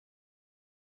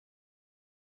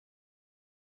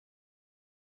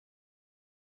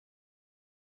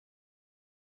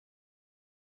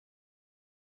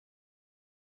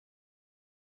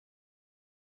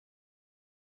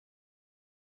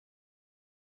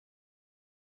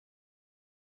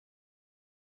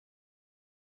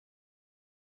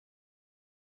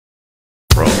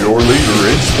your leader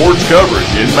in sports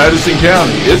coverage in Madison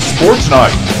County. It's Sports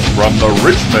Night from the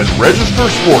Richmond Register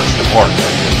Sports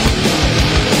Department.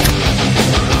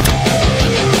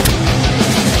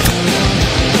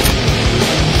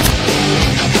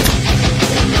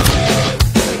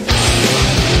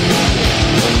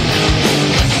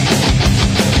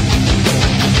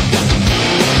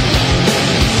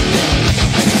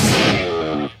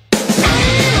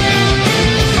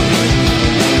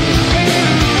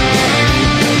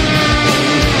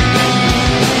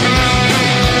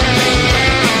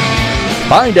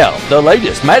 Find out the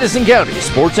latest Madison County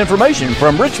sports information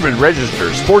from Richmond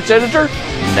Register sports editor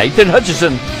Nathan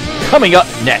Hutchison, coming up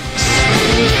next.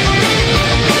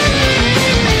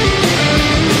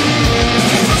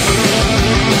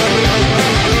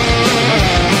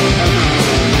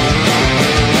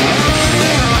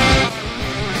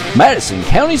 Madison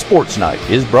County Sports Night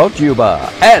is brought to you by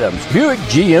Adams Buick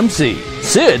GMC.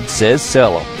 Sid says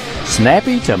sell 'em.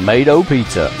 Snappy Tomato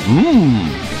Pizza.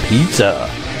 Pizza.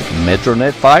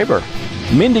 Metronet Fiber,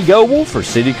 Mendi Goble for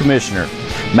City Commissioner,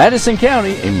 Madison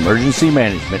County Emergency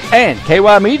Management, and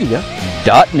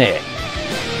KYmedia.net.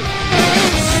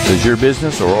 Does your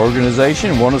business or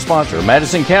organization want to sponsor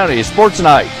Madison County Sports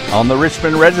Night on the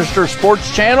Richmond Register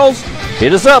Sports channels?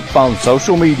 Hit us up on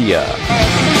social media.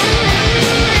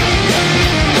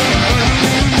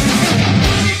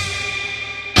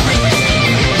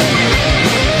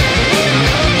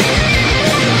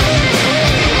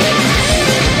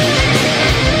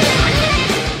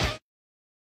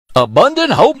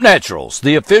 Abundant Hope Naturals,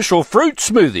 the official fruit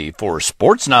smoothie for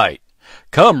Sports Night.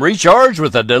 Come recharge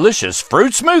with a delicious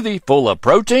fruit smoothie full of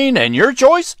protein and your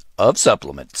choice of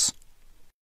supplements.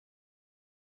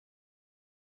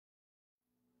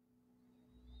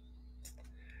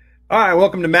 All right,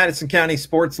 welcome to Madison County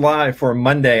Sports Live for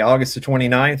Monday, August the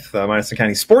 29th. Madison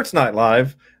County Sports Night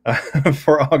Live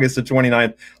for August the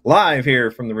 29th. Live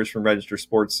here from the Richmond Register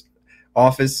Sports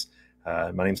office.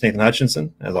 My name's Nathan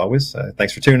Hutchinson, as always.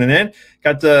 Thanks for tuning in.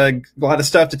 Got a lot of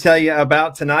stuff to tell you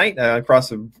about tonight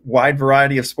across a wide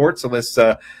variety of sports. So let's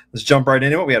jump right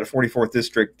into it. We had a 44th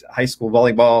District High School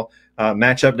volleyball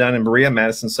matchup down in Berea.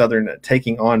 Madison Southern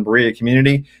taking on Berea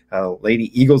Community.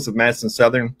 Lady Eagles of Madison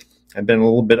Southern have been a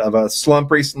little bit of a slump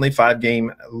recently,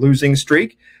 5-game losing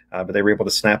streak, but they were able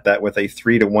to snap that with a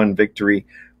 3-1 victory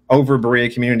over Berea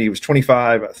Community. It was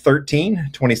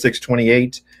 25-13,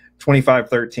 26-28.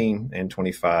 25-13 and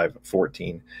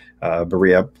 25-14.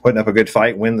 Berea putting up a good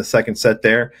fight, win the second set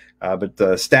there. But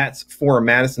the stats for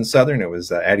Madison Southern, it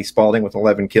was Addie Spalding with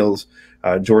 11 kills,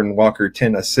 Jordan Walker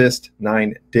 10 assists,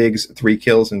 9 digs, 3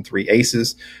 kills, and 3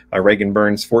 aces. Reagan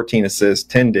Burns 14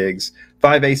 assists, 10 digs,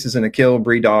 5 aces and a kill.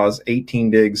 Bree Dawes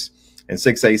 18 digs and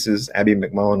 6 aces. Abby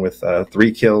McMullen with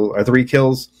 3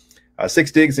 kills.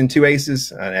 6 digs and 2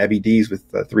 aces. Abby Dees with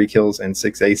 3 kills and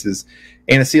 6 aces.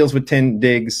 Anna Seals with 10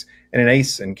 digs and an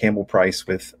ace. And Campbell Price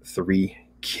with 3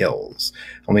 kills.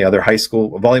 On the other high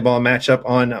school volleyball matchup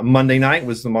on Monday night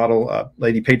was the model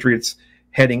Lady Patriots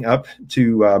heading up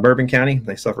to Bourbon County.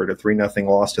 They suffered a 3-0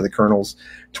 loss to the Colonels.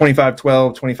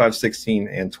 25-12, 25-16,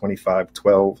 and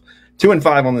 25-12.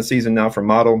 2-5 on the season now for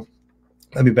model.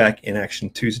 They'll be back in action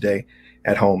Tuesday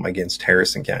at home against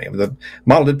Harrison County. The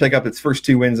model did pick up its first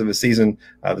 2 wins of the season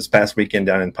this past weekend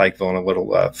down in Pikeville in a little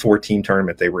 4-team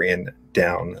tournament they were in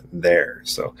down there.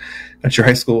 So that's your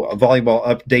high school volleyball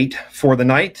update for the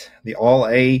night. The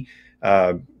All-A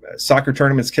soccer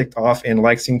tournaments kicked off in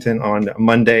Lexington on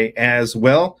Monday as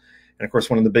well. And, of course,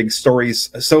 one of the big stories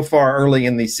so far early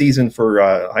in the season for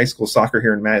high school soccer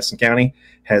here in Madison County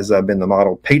has been the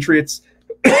model Patriots.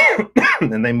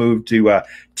 And they moved to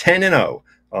 10-0.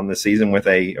 on the season with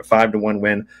a 5-1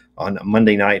 win on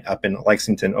Monday night up in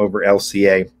Lexington over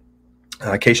LCA.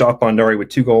 Keisha Bondari with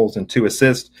 2 goals and 2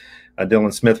 assists.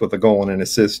 Dylan Smith with a goal and an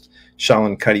assist.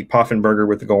 Shalin Cuddy Poffenberger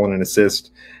with a goal and an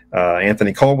assist.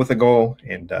 Anthony Cole with a goal.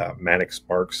 And Maddox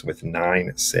Sparks with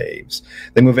 9 saves.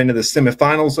 They move into the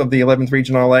semifinals of the 11th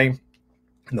Region All-A. And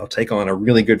they'll take on a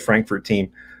really good Frankfort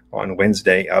team on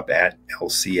Wednesday up at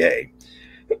LCA.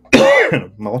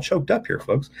 I'm all choked up here,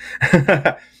 folks.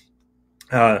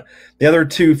 The other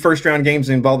 2 first-round games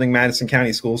involving Madison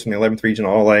County schools from the 11th Region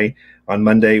All-A on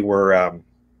Monday were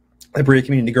the Berea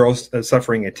Community Girls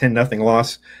suffering a 10-0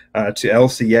 loss to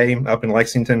LCA up in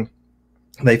Lexington.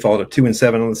 They followed a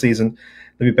 2-7 on the season.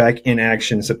 They'll be back in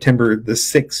action September the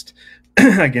 6th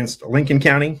against Lincoln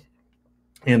County.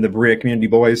 And the Berea Community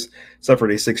Boys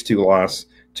suffered a 6-2 loss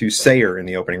to Sayre in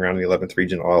the opening round of the 11th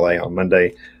Region All-A on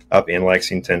Monday up in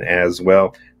Lexington as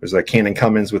well. There's Cannon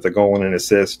Cummins with a goal and an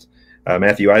assist.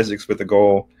 Matthew Isaacs with a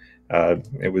goal.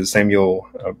 It was Samuel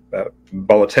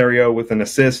Boletario with an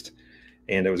assist.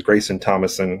 and it was Grayson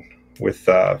Thomason with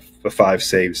the 5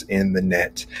 saves in the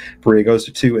net. Berea goes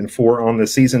to 2-4 on the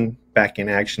season, back in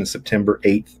action September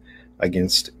 8th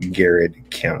against Garrett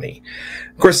County.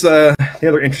 Of course, the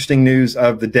other interesting news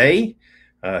of the day,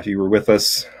 if you were with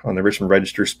us on the Richmond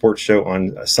Register Sports Show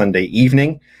on Sunday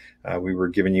evening, we were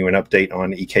giving you an update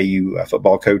on EKU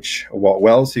football coach Walt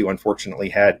Wells, who unfortunately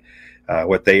had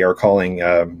what they are calling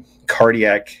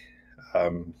cardiac, I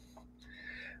can't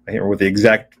remember what the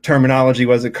exact terminology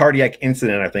was. A cardiac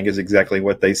incident, I think, is exactly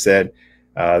what they said.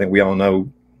 I think we all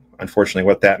know, unfortunately,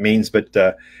 what that means. But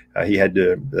he had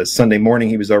to, Sunday morning,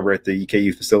 he was over at the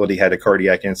EKU facility, had a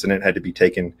cardiac incident, had to be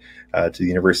taken to the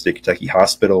University of Kentucky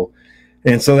Hospital.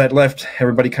 And so that left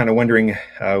everybody kind of wondering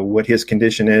what his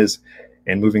condition is,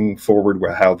 and moving forward,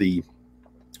 what the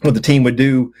team would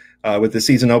do with the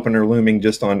season opener looming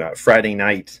just on Friday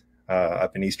night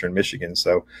up in Eastern Michigan.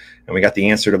 So, and we got the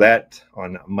answer to that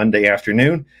on Monday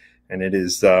afternoon, and it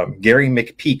is Gary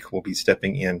McPeak will be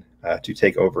stepping in to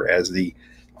take over as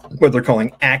what they're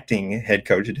calling acting head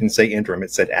coach. It didn't say interim;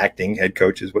 it said acting head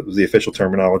coach is what was the official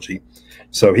terminology.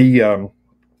 So he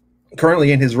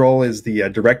currently in his role is the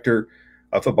director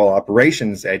of football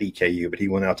operations at EKU, but he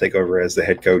will now take over as the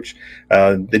head coach.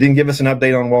 They didn't give us an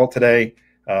update on Walt today,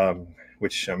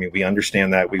 which, I mean, we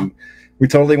understand that. We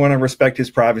totally want to respect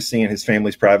his privacy and his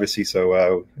family's privacy,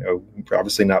 so we're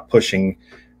obviously not pushing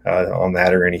on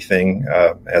that or anything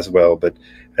as well. But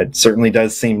it certainly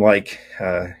does seem like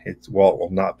Walt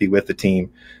will not be with the team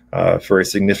for a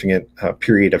significant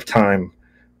period of time,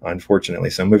 unfortunately.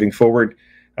 So moving forward,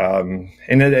 and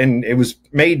it was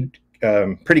made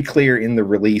pretty clear in the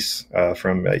release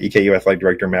from EKU Athletic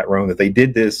Director Matt Rohn that they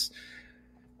did this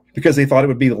because they thought it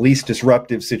would be the least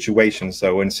disruptive situation.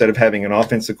 So instead of having an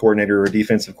offensive coordinator or a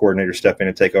defensive coordinator step in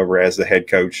and take over as the head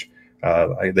coach,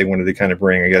 they wanted to kind of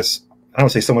bring, I guess, I don't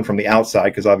say someone from the outside,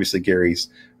 because obviously Gary's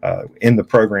in the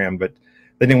program, but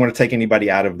they didn't want to take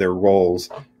anybody out of their roles.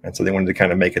 And so they wanted to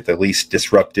kind of make it the least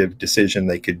disruptive decision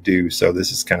they could do. So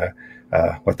this is kind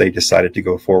of what they decided to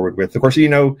go forward with. Of course,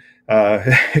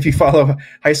 if you follow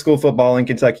high school football in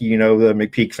Kentucky, you know the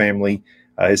McPeak family.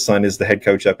 His son is the head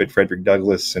coach up at Frederick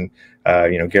Douglass, and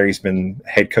Gary's been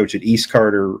head coach at East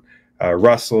Carter,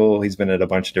 Russell. He's been at a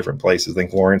bunch of different places. I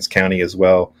think Lawrence County as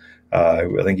well. I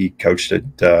think he coached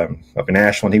at up in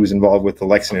Ashland. He was involved with the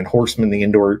Lexington Horsemen, the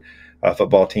indoor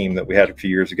football team that we had a few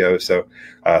years ago. So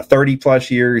 30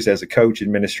 plus years as a coach,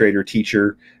 administrator,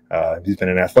 teacher. He's been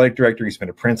an athletic director. He's been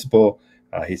a principal.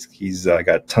 He's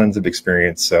got tons of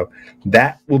experience. So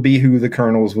that will be who the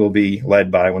Colonels will be led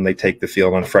by when they take the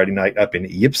field on Friday night up in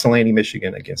Ypsilanti,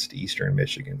 Michigan against Eastern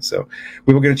Michigan. So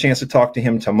we will get a chance to talk to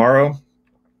him tomorrow.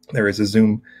 There is a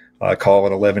Zoom call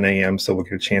at 11 a.m., so we'll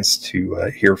get a chance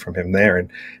to hear from him there. And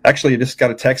actually, I just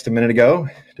got a text a minute ago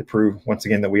to prove once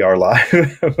again that we are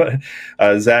live.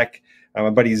 Zach, my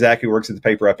buddy Zach, who works at the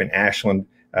paper up in Ashland,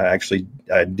 actually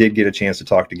did get a chance to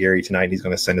talk to Gary tonight. He's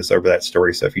going to send us over that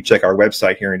story. So if you check our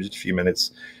website here in just a few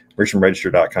minutes,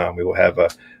 richmondregister.com, we will have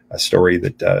a story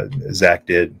that Zach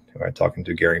did talking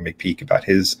to Gary McPeak about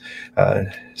his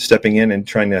stepping in and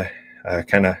trying to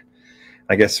kind of,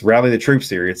 I guess, rally the troops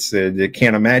here. It's I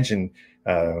can't imagine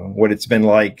what it's been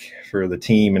like for the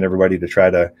team and everybody to try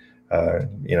to,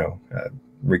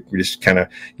 we just kind of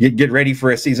get ready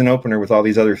for a season opener with all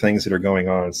these other things that are going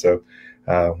on. So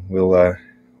we'll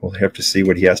have to see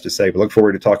what he has to say. But look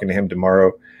forward to talking to him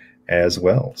tomorrow as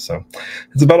well. So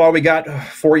that's about all we got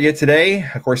for you today.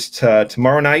 Of course,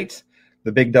 tomorrow night,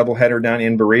 the big doubleheader down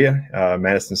in Berea,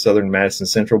 Madison Southern, Madison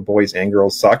Central, boys and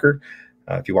girls soccer.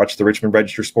 If you watch the Richmond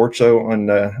Register Sports Show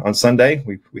on Sunday,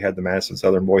 we had the Madison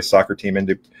Southern boys soccer team in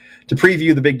to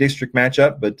preview the big district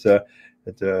matchup. But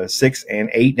at 6 and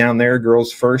 8 down there,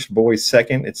 girls first, boys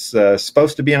second. It's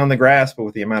supposed to be on the grass, but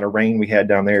with the amount of rain we had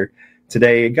down there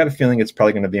today, I got a feeling it's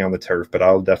probably going to be on the turf. But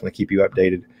I'll definitely keep you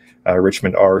updated.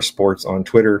 Richmond R Sports on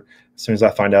Twitter. As soon as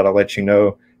I find out, I'll let you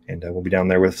know. And we'll be down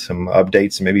there with some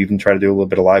updates and maybe even try to do a little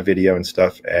bit of live video and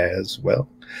stuff as well.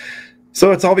 So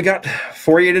that's all we got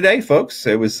for you today, folks.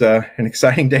 It was an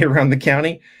exciting day around the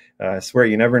county. I swear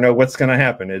you never know what's going to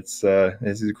happen. This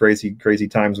is crazy, crazy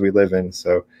times we live in.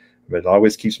 So, but it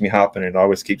always keeps me hopping. It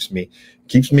always keeps me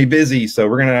busy. So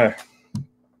we're going to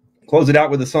close it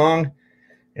out with a song.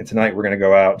 And tonight we're going to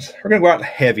go out. We're going to go out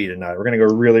heavy tonight. We're going to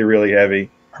go really, really heavy.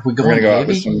 Are we going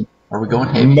heavy? Are we going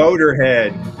heavy?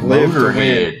 Motorhead.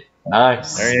 Motorhead.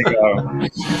 Nice. There you go.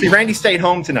 See, Randy stayed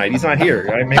home tonight. He's not here.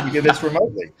 Right? Maybe we do this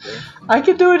remotely. I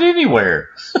can do it anywhere.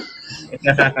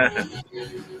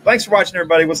 Thanks for watching,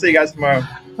 everybody. We'll see you guys tomorrow.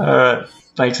 All right.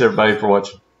 Thanks, everybody, for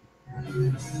watching.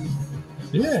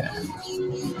 Yeah.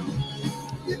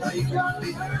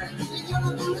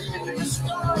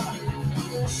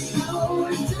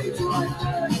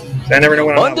 I never know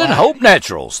when I'm Abundant Hope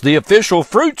Naturals, the official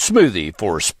fruit smoothie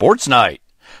for Sports Night.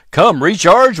 Come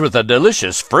recharge with a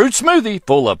delicious fruit smoothie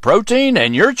full of protein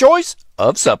and your choice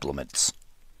of supplements.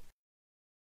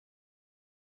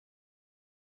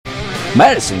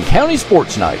 Madison County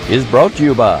Sports Night is brought to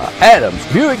you by Adams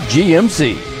Buick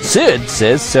GMC. Sid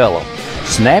says sell 'em.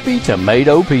 Snappy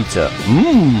Tomato Pizza.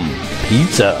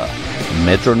 Pizza.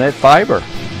 Metronet Fiber.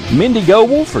 Mendi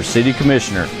Goble for City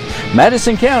Commissioner.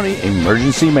 Madison County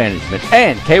Emergency Management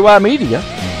and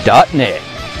KYmedia.net.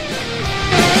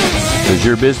 Does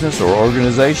your business or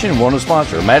organization want to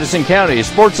sponsor Madison County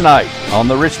Sports Night on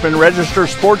the Richmond Register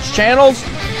Sports channels?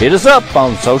 Hit us up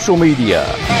on social media.